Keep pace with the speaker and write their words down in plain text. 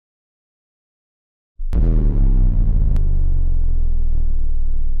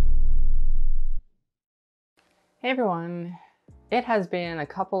Hey everyone! It has been a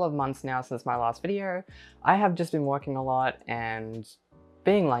couple of months now since my last video. I have just been working a lot and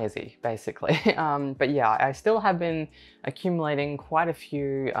being lazy, basically. But yeah, I still have been accumulating quite a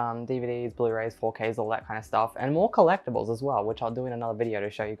few DVDs, Blu-rays, 4Ks, all that kind of stuff, and more collectibles as well, which I'll do in another video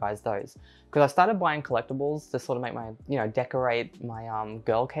to show you guys those. Because I started buying collectibles to sort of make my, decorate my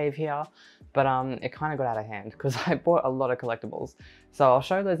girl cave here, but it kind of got out of hand because I bought a lot of collectibles. So I'll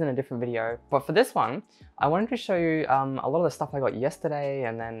show those in a different video. But for this one, I wanted to show you a lot of the stuff I got yesterday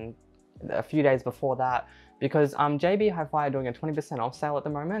and then a few days before that, because JB Hi-Fi are doing a 20% off sale at the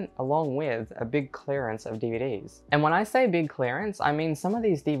moment, along with a big clearance of DVDs. And when I say big clearance, I mean some of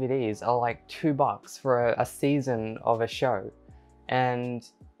these DVDs are like $2 for a season of a show. And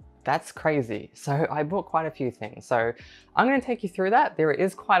that's crazy. So I bought quite a few things. So I'm going to take you through that. There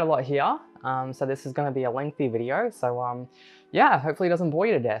is quite a lot here. So this is going to be a lengthy video. So yeah, hopefully it doesn't bore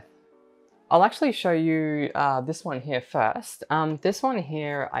you to death. I'll actually show you this one here first. This one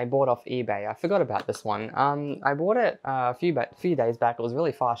here I bought off eBay. I forgot about this one. I bought it a few days back. It was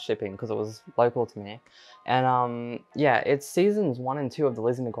really fast shipping because it was local to me. And yeah, it's seasons 1 and 2 of the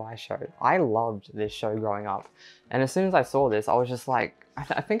Lizzie McGuire show. I loved this show growing up. And as soon as I saw this, I was just like,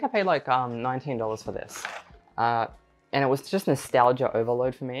 I think I paid like $19 for this. And it was just nostalgia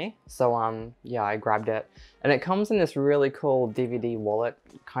overload for me. So yeah, I grabbed it. And it comes in this really cool DVD wallet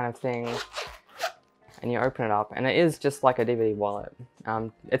kind of thing. And you open it up and it is just like a DVD wallet.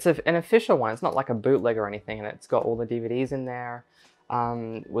 It's an official one. It's not like a bootleg or anything. And it's got all the DVDs in there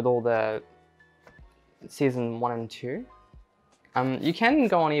with all the season 1 and 2. You can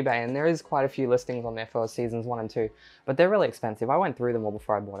go on eBay and there is quite a few listings on there for seasons 1 and 2, but they're really expensive. I went through them all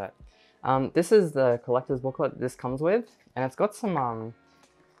before I bought it. This is the collector's booklet this comes with, and it's got some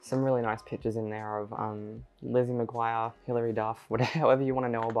really nice pictures in there of Lizzie McGuire, Hilary Duff, however you want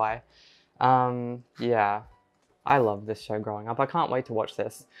to know her by. Yeah, I love this show growing up. I can't wait to watch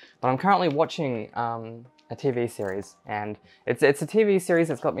this, but I'm currently watching a TV series, and it's a TV series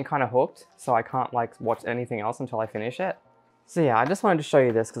that's got me kind of hooked, so I can't like watch anything else until I finish it. So yeah, I just wanted to show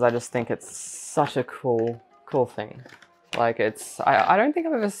you this because I just think it's such a cool thing. Like I don't think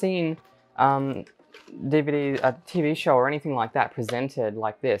I've ever seen a TV show or anything like that presented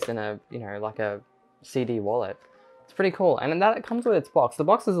like this in a, like a CD wallet. It's pretty cool. And then that it comes with its box. The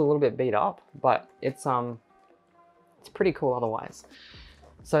box is a little bit beat up, but it's pretty cool otherwise.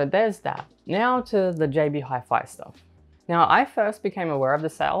 So there's that. Now to the JB Hi-Fi stuff. Now, I first became aware of the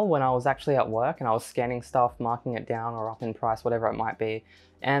sale when I was actually at work and I was scanning stuff, marking it down or up in price, whatever it might be.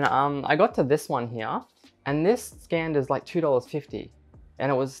 And I got to this one here, and this scanned as like $2.50. And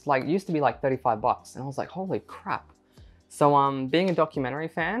it was like, used to be like 35 bucks. And I was like, holy crap. So being a documentary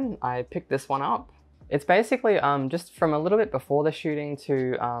fan, I picked this one up. It's basically just from a little bit before the shooting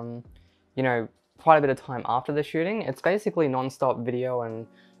to, quite a bit of time after the shooting. It's basically non-stop video and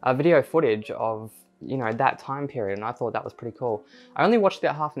video footage of that time period, and I thought that was pretty cool. I only watched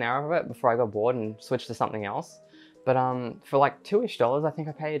about half an hour of it before I got bored and switched to something else. But for like $2-ish, I think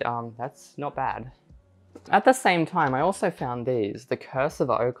I paid, that's not bad. At the same time, I also found these, The Curse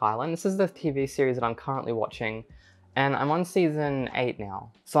of Oak Island. This is the TV series that I'm currently watching, and I'm on season 8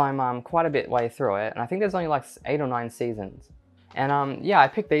 now. So I'm quite a bit way through it, and I think there's only like 8 or 9 seasons. And yeah, I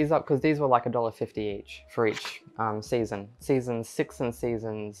picked these up because these were like $1.50 each for each season. Season 6 and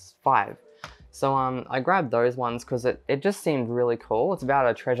seasons 5. So I grabbed those ones because it just seemed really cool. It's about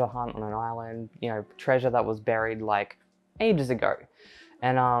a treasure hunt on an island, treasure that was buried like ages ago.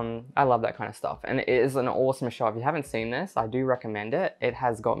 And I love that kind of stuff. And it is an awesome show. If you haven't seen this, I do recommend it. It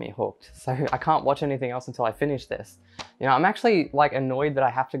has got me hooked. So I can't watch anything else until I finish this. I'm actually like annoyed that I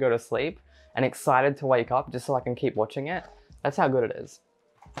have to go to sleep and excited to wake up just so I can keep watching it. That's how good it is.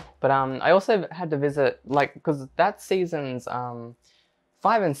 But I also had to visit, like, because that season's 5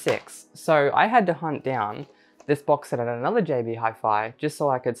 and 6. So I had to hunt down this box set at another JB Hi-Fi just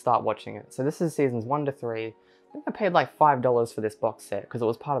so I could start watching it. So this is seasons 1 to 3. I think I paid like $5 for this box set because it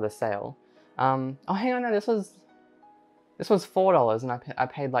was part of the sale. Oh, hang on, no, this was $4 and I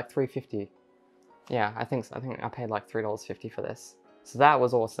paid like $3.50. Yeah, I think so. I think I paid like $3.50 for this. So that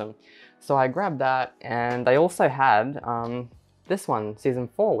was awesome. So I grabbed that, and they also had this one, season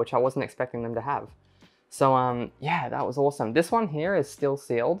 4, which I wasn't expecting them to have. So yeah, that was awesome. This one here is still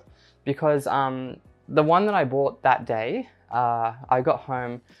sealed because the one that I bought that day, I got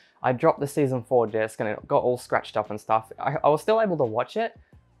home, I dropped the season 4 disc and it got all scratched up and stuff. I was still able to watch it,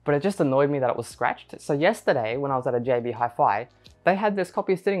 but it just annoyed me that it was scratched. So yesterday when I was at a JB Hi-Fi, they had this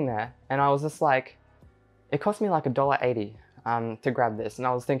copy sitting there and I was just like, it cost me like $1.80 to grab this. And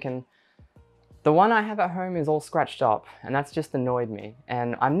I was thinking, the one I have at home is all scratched up and that's just annoyed me.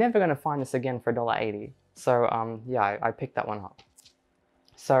 And I'm never gonna find this again for $1.80. So yeah, I picked that one up.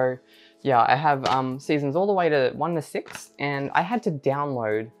 So yeah, I have seasons all the way to 1 to 6, and I had to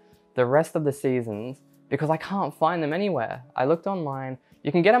download the rest of the seasons because I can't find them anywhere. I looked online.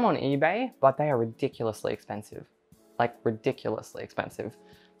 You can get them on eBay, but they are ridiculously expensive. Like ridiculously expensive.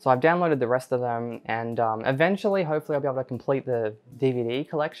 So I've downloaded the rest of them, and eventually, hopefully I'll be able to complete the DVD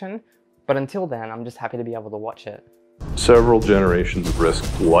collection. But until then, I'm just happy to be able to watch it. Several generations have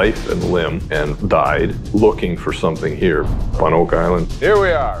risked life and limb and died looking for something here on Oak Island. Here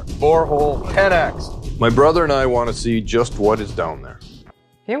we are, borehole 10X. My brother and I want to see just what is down there.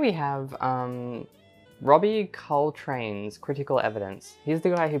 Here we have Robbie Coltrane's Critical Evidence. He's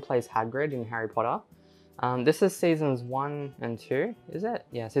the guy who plays Hagrid in Harry Potter. This is seasons 1 and 2, is it?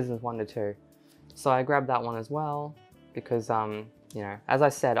 Yeah, seasons 1 to 2. So I grabbed that one as well because, you know, as I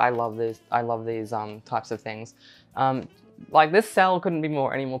said, I love these types of things. Like this cell couldn't be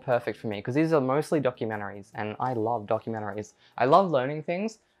any more perfect for me because these are mostly documentaries, and I love documentaries. I love learning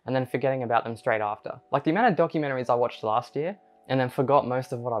things and then forgetting about them straight after. Like the amount of documentaries I watched last year and then forgot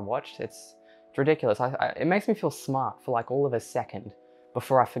most of what I watched, it's ridiculous. It makes me feel smart for like all of a second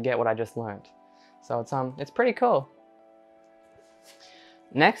before I forget what I just learned. So it's pretty cool.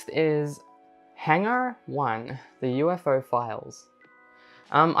 Next is Hangar 1, the UFO Files.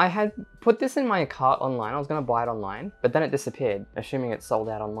 I had put this in my cart online. I was going to buy it online, but then it disappeared, assuming it sold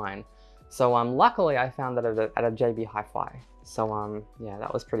out online. So luckily I found it at a JB Hi-Fi. So yeah,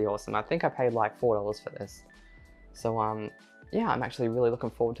 that was pretty awesome. I think I paid like $4 for this. So yeah, I'm actually really looking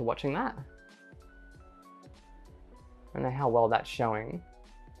forward to watching that. I don't know how well that's showing.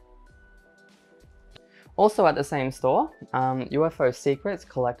 Also at the same store, UFO Secrets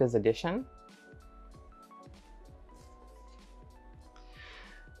Collector's Edition.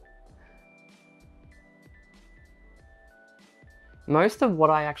 Most of what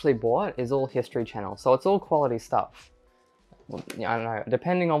I actually bought is all History Channel, so it's all quality stuff. Well, I don't know,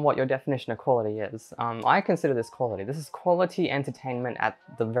 depending on what your definition of quality is. I consider this quality. This is quality entertainment at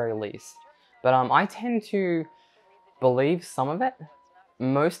the very least. But I tend to believe some of it.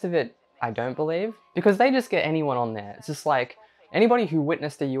 Most of it I don't believe, because they just get anyone on there. It's just like, anybody who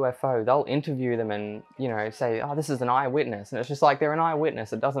witnessed a UFO, they'll interview them and, you know, say, oh, this is an eyewitness. And it's just like, they're an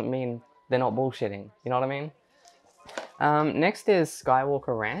eyewitness. It doesn't mean they're not bullshitting. You know what I mean? Next is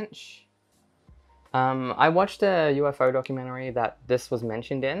Skywalker Ranch. I watched a UFO documentary that this was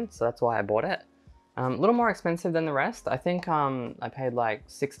mentioned in, so that's why I bought it. A little more expensive than the rest. I think I paid like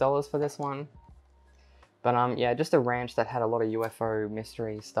 $6 for this one. But yeah, just a ranch that had a lot of UFO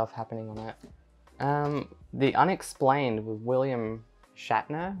mystery stuff happening on it. The Unexplained with William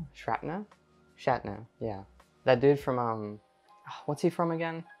Shatner? Shatner, yeah. That dude from, what's he from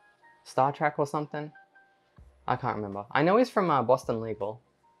again? Star Trek or something? I can't remember. I know he's from Boston Legal.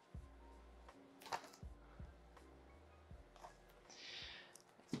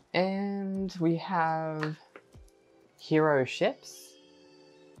 And we have Hero Ships.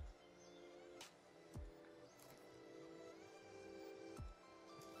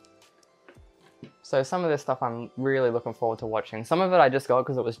 So some of this stuff I'm really looking forward to watching. Some of it I just got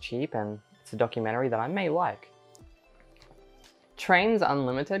because it was cheap and it's a documentary that I may like. Trains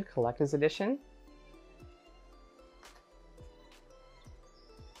Unlimited Collector's Edition.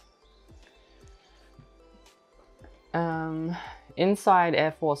 Inside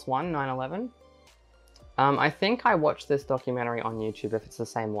Air Force One 9/11. I think I watched this documentary on YouTube if it's the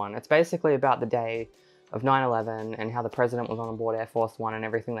same one. It's basically about the day of 9/11 and how the president was on board Air Force One and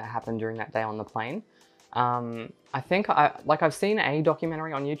everything that happened during that day on the plane. I think I've seen a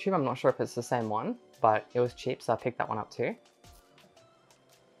documentary on YouTube. I'm not sure if it's the same one, but it was cheap, so I picked that one up too.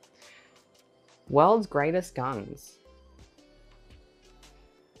 World's Greatest Guns.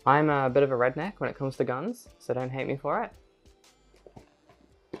 I'm a bit of a redneck when it comes to guns, so don't hate me for it.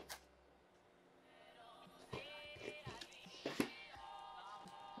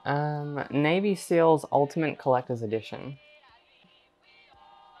 Navy SEALs Ultimate Collector's Edition.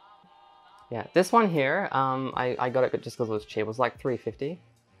 Yeah, this one here, I got it just because it was cheap. It was like $3.50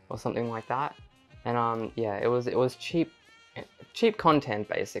 or something like that. And yeah, it was cheap content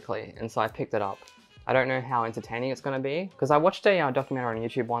basically, and so I picked it up. I don't know how entertaining it's going to be, because I watched a documentary on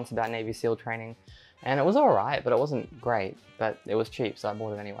YouTube once about Navy SEAL training, and it was alright, but it wasn't great, but it was cheap, so I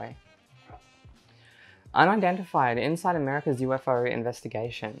bought it anyway. Unidentified Inside America's UFO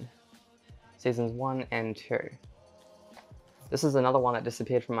Investigation, Seasons 1 and 2. This is another one that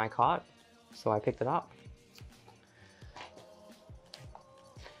disappeared from my cart, so I picked it up.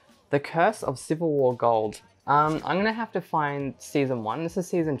 The Curse of Civil War Gold. I'm going to have to find Season 1. This is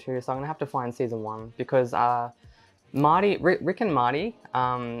Season 2, so I'm going to have to find Season 1, because Rick and Marty,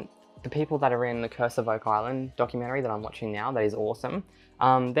 the people that are in the Curse of Oak Island documentary that I'm watching now, that is awesome,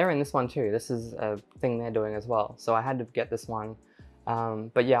 they're in this one too. This is a thing they're doing as well. So I had to get this one.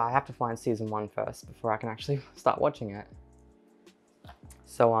 But yeah, I have to find season 1 first before I can actually start watching it.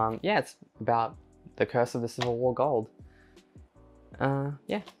 So yeah, it's about the Curse of the Civil War Gold.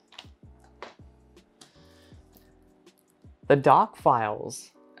 Yeah. The Dark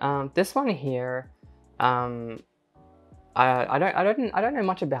Files. This one here, I don't know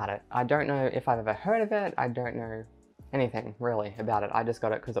much about it. I don't know if I've ever heard of it. I don't know anything really about it. I just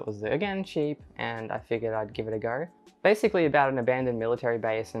got it because it was, again, cheap, and I figured I'd give it a go. Basically about an abandoned military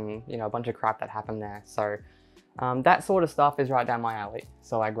base and, you know, a bunch of crap that happened there. So that sort of stuff is right down my alley,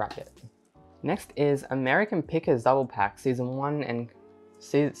 so I grabbed it. Next is American Pickers Double Pack Season 1 and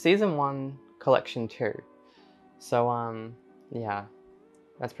Season 1 Collection 2. So yeah,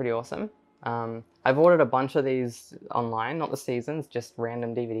 that's pretty awesome. I've ordered a bunch of these online, not the seasons, just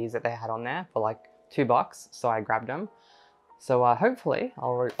random DVDs that they had on there for like $2, so I grabbed them. So hopefully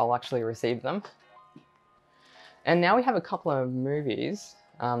I'll actually receive them. And now we have a couple of movies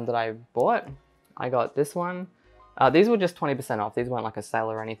that I bought. I got this one. These were just 20% off. These weren't like a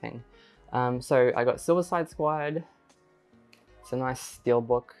sale or anything. So I got Suicide Squad. It's a nice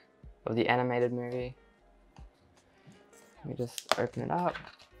steelbook of the animated movie. Let me just open it up.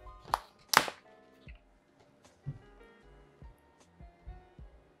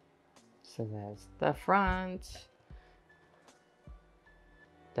 So there's the front.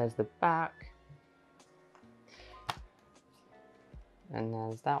 There's the back. And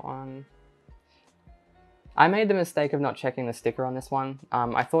there's that one. I made the mistake of not checking the sticker on this one.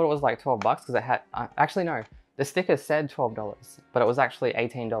 I thought it was like 12 bucks because it had, actually no, the sticker said $12, but it was actually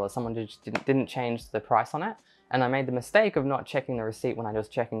 $18. Someone just didn't change the price on it. And I made the mistake of not checking the receipt when I was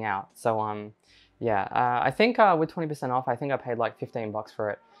checking out. So yeah, I think with 20% off, I think I paid like 15 bucks for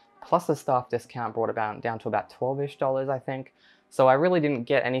it. Plus the staff discount brought it down to about $12-ish, I think. So I really didn't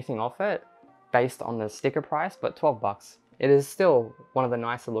get anything off it based on the sticker price, but 12 bucks. It is still one of the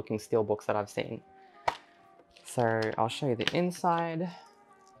nicer looking steelbooks that I've seen. So I'll show you the inside.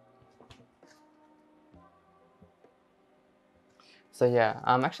 So yeah,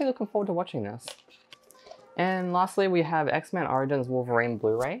 I'm actually looking forward to watching this. And lastly, we have X-Men Origins Wolverine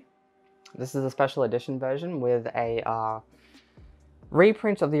Blu-ray. This is a special edition version with a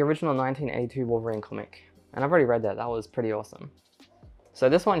reprint of the original 1982 Wolverine comic. And I've already read that. That was pretty awesome. So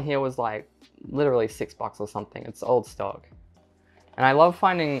this one here was like literally $6 or something. It's old stock. And I love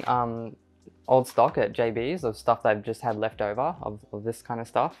finding old stock at JB's of stuff that I've just had left over of this kind of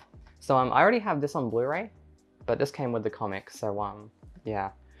stuff. So I already have this on Blu-ray, but this came with the comic. So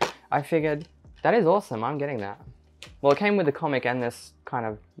yeah, I figured that is awesome. I'm getting that. Well, it came with the comic and this kind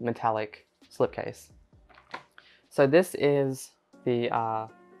of metallic slipcase. So this is the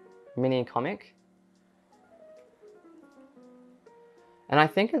mini comic. And I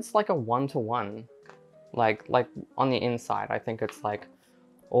think it's like a 1-to-1. Like on the inside, I think it's like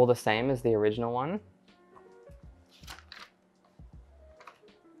all the same as the original one.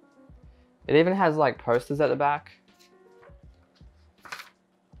 It even has like posters at the back.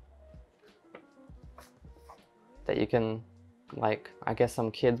 That you can, like, I guess some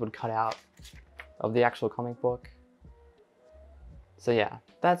kids would cut out of the actual comic book. So yeah,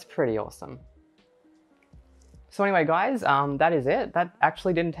 that's pretty awesome. So anyway guys, that is it. That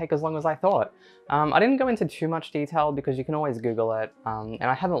actually didn't take as long as I thought. I didn't go into too much detail because you can always Google it, and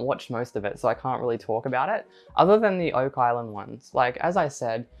I haven't watched most of it, so I can't really talk about it, other than the Oak Island ones. Like, as I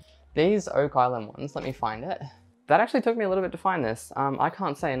said, these Oak Island ones, let me find it. That actually took me a little bit to find this. I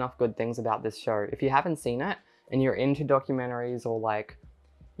can't say enough good things about this show. If you haven't seen it, and you're into documentaries or like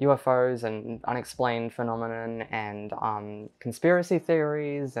UFOs and unexplained phenomenon and conspiracy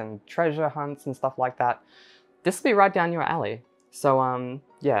theories and treasure hunts and stuff like that, this will be right down your alley. So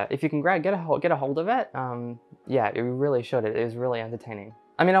yeah, if you can get a hold of it, yeah, you really should. It is really entertaining.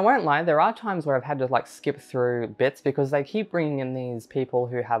 I mean, I won't lie, there are times where I've had to like skip through bits because they keep bringing in these people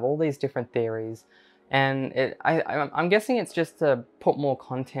who have all these different theories. And I'm guessing it's just to put more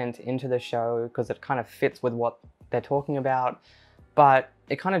content into the show because it kind of fits with what they're talking about, but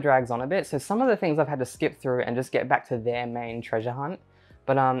it kind of drags on a bit. So some of the things I've had to skip through and just get back to their main treasure hunt.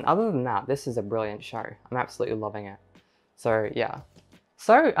 But other than that, this is a brilliant show. I'm absolutely loving it. So yeah.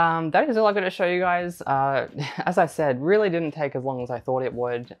 So that is all I've got to show you guys. As I said, really didn't take as long as I thought it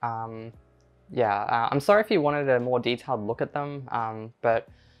would. Yeah, I'm sorry if you wanted a more detailed look at them, but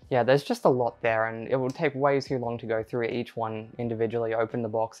yeah, there's just a lot there and it would take way too long to go through each one individually, open the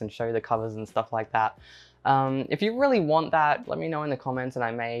box and show you the covers and stuff like that. If you really want that, let me know in the comments and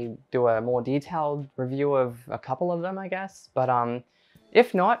I may do a more detailed review of a couple of them, I guess. But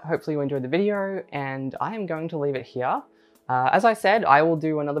If not, hopefully you enjoyed the video, and I am going to leave it here. As I said, I will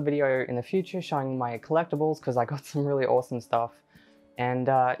do another video in the future showing my collectibles because I got some really awesome stuff. And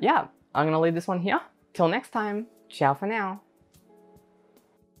yeah, I'm going to leave this one here. Till next time, ciao for now.